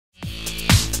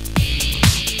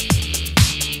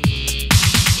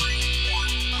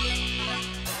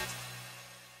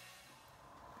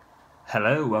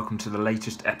Hello, welcome to the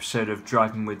latest episode of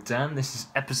Driving with Dan. This is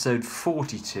episode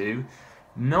 42,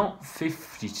 not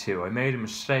 52. I made a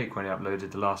mistake when I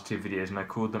uploaded the last two videos and I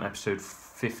called them episode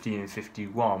 50 and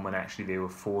 51 when actually they were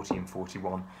 40 and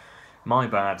 41. My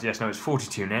bad. Yes, no, it's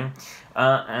 42 now.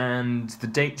 And the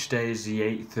date today is the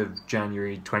 8th of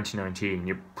January 2019.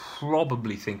 You're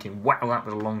probably thinking, wow, that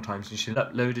was a long time since you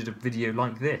uploaded a video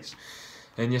like this.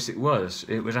 And yes, it was.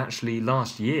 It was actually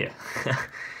last year.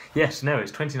 Yes, no,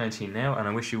 it's 2019 now, and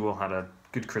I wish you all had a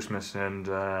good Christmas and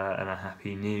a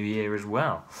happy New Year as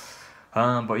well.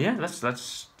 But yeah,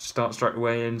 let's start straight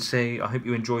away and say I hope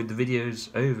you enjoyed the videos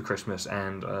over Christmas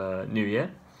and New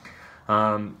Year.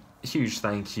 Huge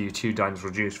thank you to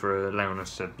Dinosaur Juice for allowing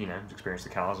us to, experience the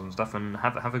cars and stuff and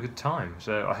have a good time.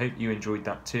 So I hope you enjoyed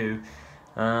that too,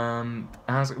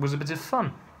 as it was a bit of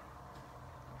fun.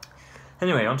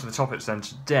 Anyway, on to the topics then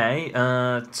today.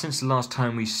 Since the last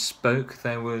time we spoke,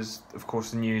 there was, of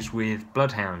course, the news with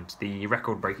Bloodhound, the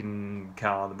record-breaking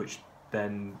car which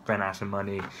then ran out of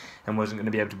money and wasn't going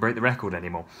to be able to break the record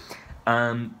anymore.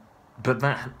 But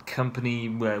that company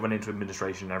went into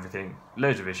administration and everything,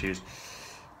 loads of issues.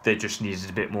 They just needed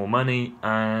a bit more money,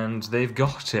 and they've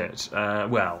got it.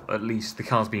 Well, at least the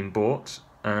car's been bought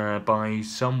by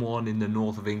someone in the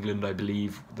north of England, I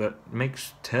believe, that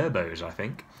makes turbos, I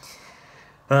think.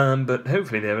 But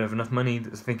hopefully they have enough money.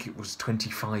 I think it was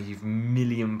 £25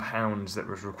 million that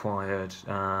was required,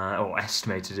 or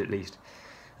estimated at least,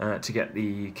 to get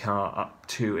the car up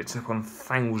to its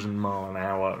 1,000 mile an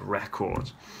hour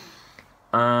record.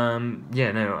 I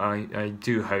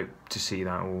do hope to see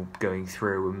that all going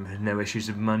through and no issues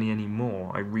of money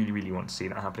anymore. I really, really want to see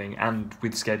that happening, and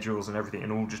with schedules and everything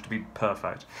and all just to be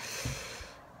perfect.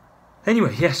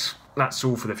 Anyway, yes, that's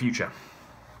all for the future.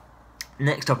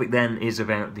 Next topic then is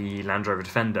about the Land Rover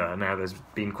Defender. Now there's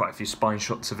been quite a few spy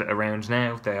shots of it around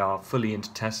now. They are fully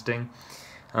into testing.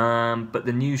 But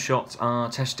the new shots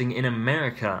are testing in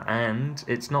America, and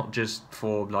it's not just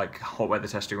for like hot weather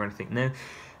testing or anything. No,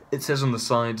 it says on the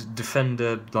side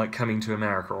Defender like coming to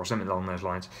America or something along those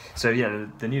lines. So yeah,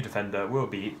 the new Defender will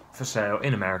be for sale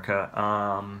in America.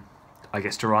 I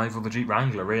guess to rival the Jeep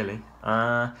Wrangler really.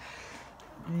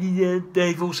 Yeah,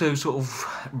 they've also sort of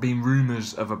been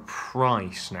rumours of a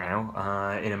price now,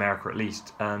 in America at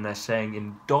least, and they're saying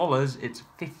in dollars it's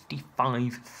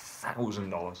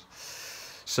 $55,000.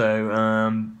 So,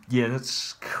 yeah,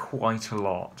 that's quite a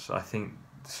lot. I think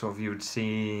sort of you would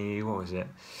see, what was it?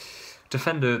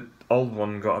 Defender, old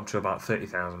one, got up to about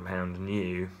 £30,000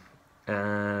 new,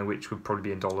 which would probably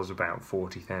be in dollars about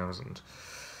 40,000.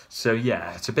 So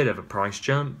yeah, it's a bit of a price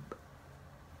jump,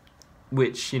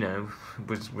 which,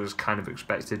 was kind of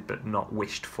expected but not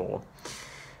wished for.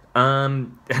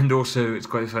 And also, it's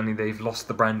quite funny, they've lost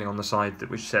the branding on the side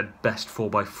which said best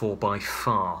 4x4 by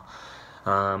far.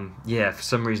 Yeah, for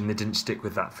some reason they didn't stick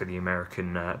with that for the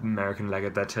American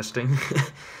leg they're testing.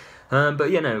 But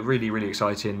really, really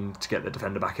exciting to get the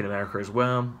Defender back in America as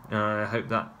well. I hope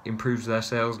that improves their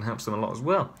sales and helps them a lot as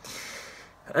well.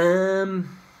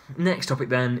 Next topic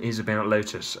then is about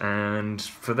Lotus, and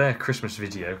for their Christmas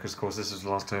video, because of course this is the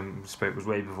last time we spoke was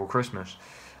way before Christmas,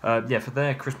 for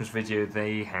their Christmas video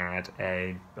they had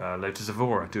a Lotus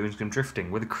Evora doing some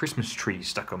drifting with a Christmas tree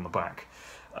stuck on the back.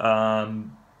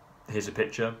 Here's a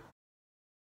picture.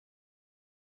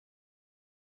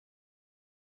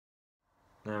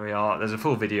 There we are, there's a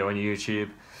full video on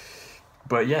YouTube.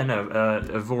 But yeah, no,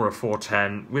 Evora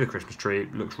 410 with a Christmas tree,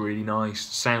 looks really nice,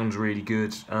 sounds really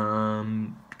good,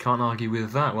 can't argue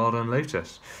with that. Well done,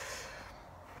 Lotus.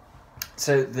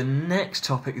 So the next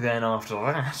topic then after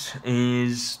that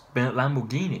is about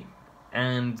Lamborghini,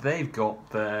 and they've got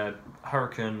their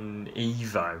Huracan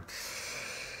Evo.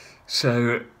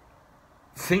 So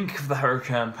think of the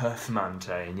Huracan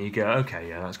Performante and you go, okay,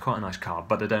 yeah, that's quite a nice car,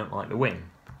 but I don't like the wing.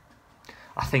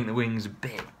 I think the wing's a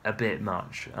bit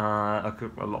much. A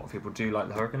lot of people do like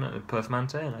the Huracan and the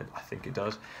Performante, and I think it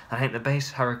does. I think the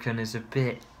base Huracan is a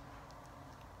bit,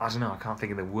 I don't know, I can't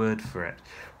think of the word for it.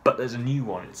 But there's a new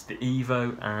one, it's the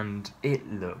Evo, and it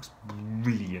looks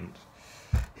brilliant.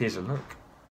 Here's a look.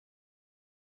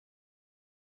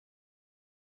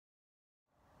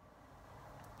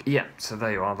 Yeah, so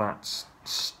there you are, that's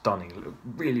stunning. Look,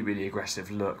 really, really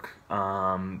aggressive look.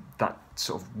 That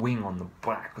sort of wing on the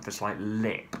back with this like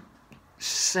lip,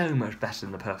 so much better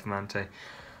than the Performante.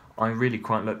 I really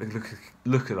quite like the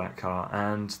look of that car,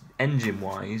 and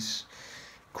engine-wise,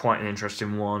 quite an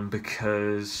interesting one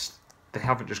because they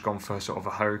haven't just gone for sort of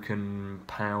a Huracan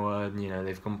power.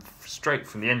 They've gone straight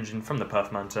from the engine from the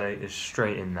Performante is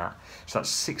straight in that. So that's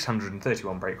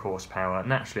 631 brake horsepower,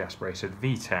 naturally aspirated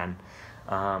V10.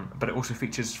 But it also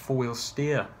features four-wheel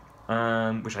steer,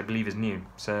 which I believe is new.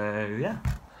 So yeah,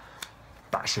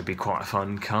 that should be quite a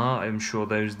fun car. I'm sure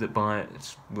those that buy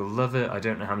it will love it. I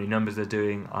don't know how many numbers they're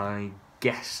doing. I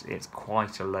guess it's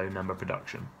quite a low number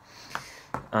production.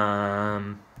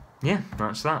 Yeah,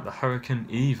 that's that. The Hurricane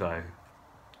Evo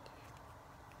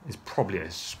is probably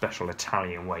a special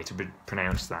Italian way to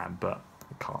pronounce that, but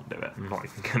I can't do it. I'm not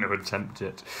even going to attempt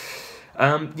it.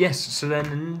 Yes, so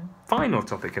then the final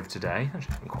topic of today,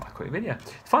 actually it's been quite a quick video,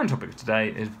 the final topic of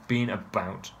today has been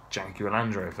about Jaguar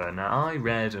Land Rover. Now I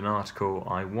read an article,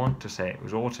 I want to say it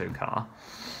was Autocar,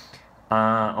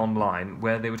 online,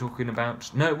 where they were talking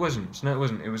about, no it wasn't,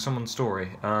 it was someone's story,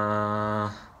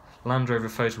 Land Rover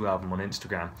photo album on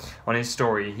Instagram. On his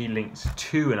story he linked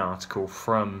to an article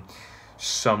from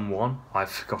someone, I've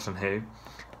forgotten who,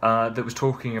 that was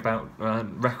talking about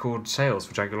record sales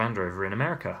for Jaguar Land Rover in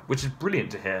America, which is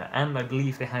brilliant to hear. And I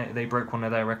believe they broke one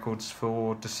of their records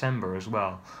for December as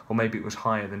well, or maybe it was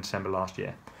higher than December last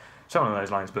year, something along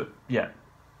those lines. But yeah,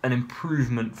 an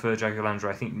improvement for Jaguar Land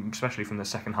Rover, I think, especially from the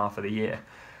second half of the year,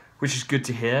 which is good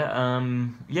to hear.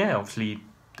 Yeah, obviously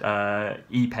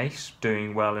E-Pace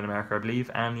doing well in America, I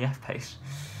believe, and the F-Pace.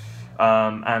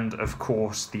 And of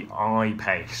course the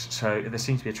I-Pace. So there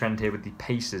seems to be a trend here with the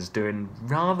Paces doing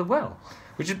rather well,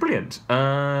 which is brilliant.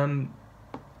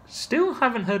 Still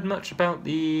haven't heard much about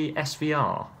the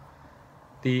SVR,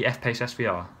 the F-Pace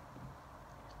SVR.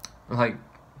 Like,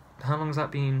 how long has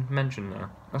that been mentioned now?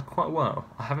 That's quite a while.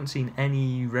 I haven't seen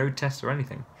any road tests or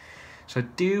anything. So I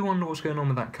do wonder what's going on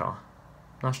with that car.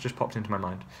 That's just popped into my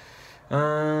mind.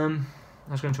 I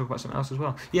was going to talk about something else as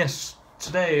well. Yes.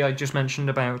 Today I just mentioned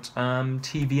about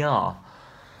TVR.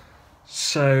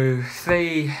 So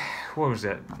they, what was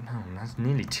it? Oh, that's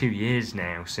nearly 2 years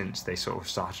now since they sort of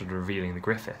started revealing the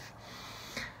Griffith.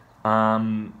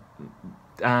 And,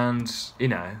 you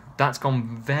know, that's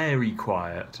gone very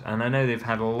quiet. And I know they've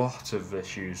had a lot of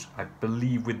issues, I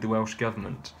believe, with the Welsh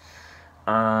Government.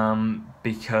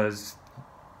 Because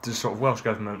the sort of Welsh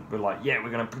Government were like, yeah,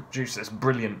 we're going to produce this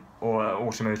brilliant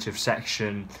automotive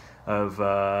section of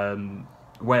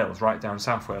Wales, right down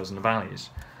South Wales in the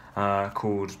valleys,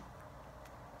 called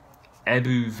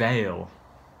Ebbw Vale.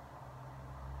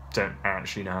 Don't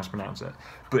actually know how to pronounce it,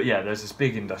 but yeah, there's this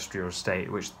big industrial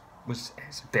estate which it's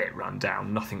a bit run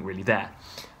down, nothing really there,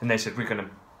 and they said we're going to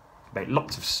make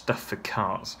lots of stuff for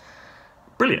cars.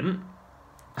 Brilliant.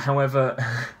 However,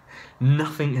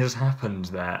 nothing has happened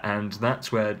there, and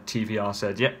that's where TVR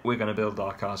said, yep, we're going to build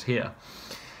our cars here.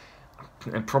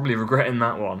 I'm probably regretting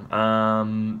that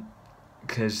one,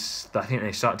 because I think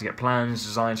they started to get plans,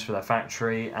 designs for their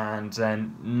factory, and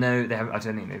then no, they haven't. I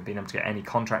don't think they've been able to get any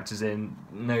contractors in.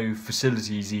 No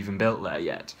facilities even built there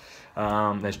yet.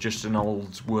 There's just an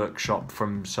old workshop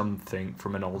from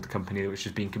an old company which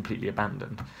has been completely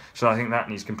abandoned. So I think that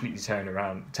needs completely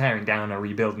tearing down and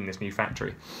rebuilding this new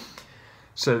factory.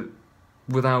 So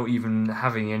without even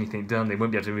having anything done, they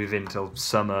won't be able to move in until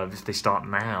summer if they start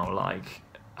now. Like,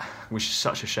 which is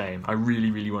such a shame. I really,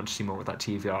 really want to see more with that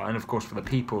TVR, and of course for the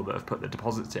people that have put the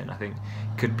deposits in, I think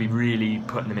could be really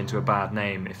putting them into a bad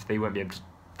name if they won't be able to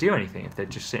do anything, if they're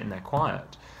just sitting there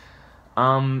quiet.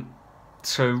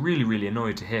 So really, really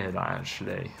annoyed to hear that,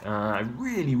 actually. I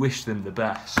really wish them the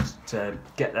best to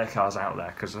get their cars out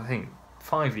there, because I think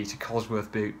 5-litre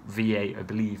Cosworth V8, I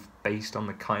believe, based on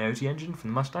the Coyote engine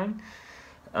from the Mustang,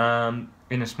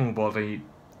 in a small body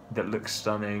that looks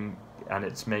stunning, and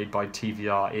it's made by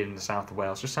TVR in the south of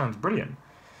Wales, just sounds brilliant.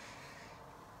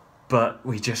 But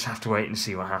we just have to wait and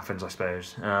see what happens, I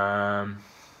suppose,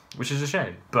 which is a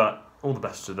shame, but all the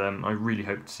best to them. I really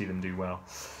hope to see them do well.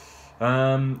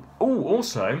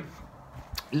 Also,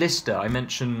 Lister, I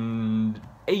mentioned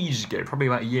ages ago, probably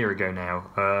about a year ago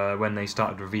now, when they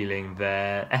started revealing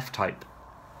their F-Type,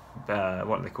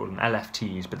 what do they call them,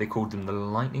 LFTs, but they called them the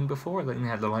Lightning before. I think they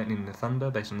had the Lightning and the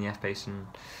Thunder, based on the F-Pace and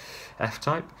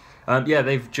F-Type. Yeah,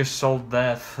 they've just sold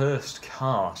their first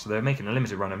car, so they're making a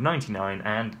limited run of 99,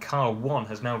 and car 1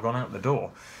 has now gone out the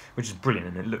door, which is brilliant,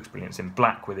 and it looks brilliant. It's in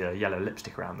black with a yellow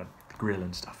lipstick around the grille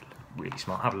and stuff. Really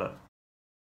smart. Have a look.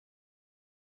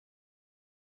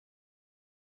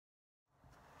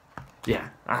 Yeah,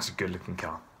 that's a good looking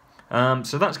car.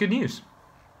 So that's good news.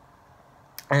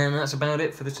 And that's about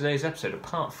it for today's episode,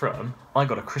 apart from I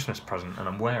got a Christmas present and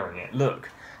I'm wearing it. Look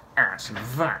at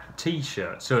that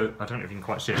t-shirt. So I don't know if you can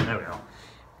quite see it. There we are.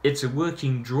 It's a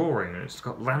working drawing and it's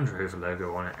got Land Rover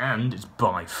logo on it, and it's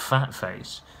by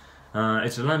Fatface.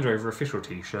 It's a Land Rover official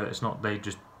t-shirt. It's not they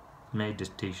just made this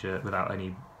t-shirt without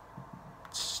any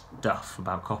stuff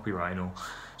about copyright and all.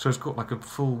 So it's got like a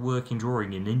full working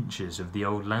drawing in inches of the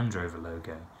old Land Rover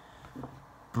logo.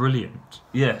 Brilliant.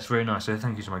 Yeah, it's very nice. So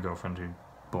thank you to my girlfriend who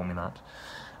bought me that.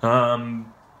 And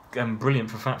brilliant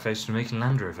for fat faces for making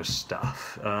Land Rover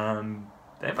stuff.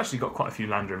 They've actually got quite a few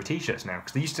Land Rover t-shirts now,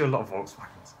 because they used to do a lot of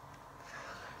Volkswagens.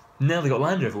 Now they've got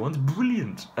Land Rover ones,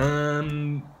 brilliant.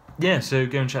 Yeah, so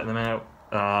go and check them out.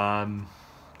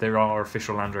 There are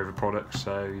official Land Rover products,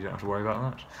 so you don't have to worry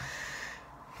about that.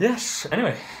 Yes,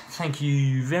 anyway, thank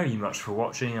you very much for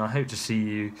watching. I hope to see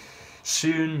you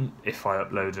soon, if I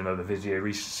upload another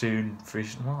video soon.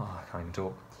 Oh, I can't even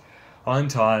talk. I'm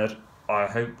tired. I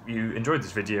hope you enjoyed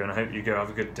this video, and I hope you go have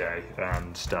a good day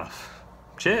and stuff.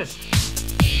 Cheers!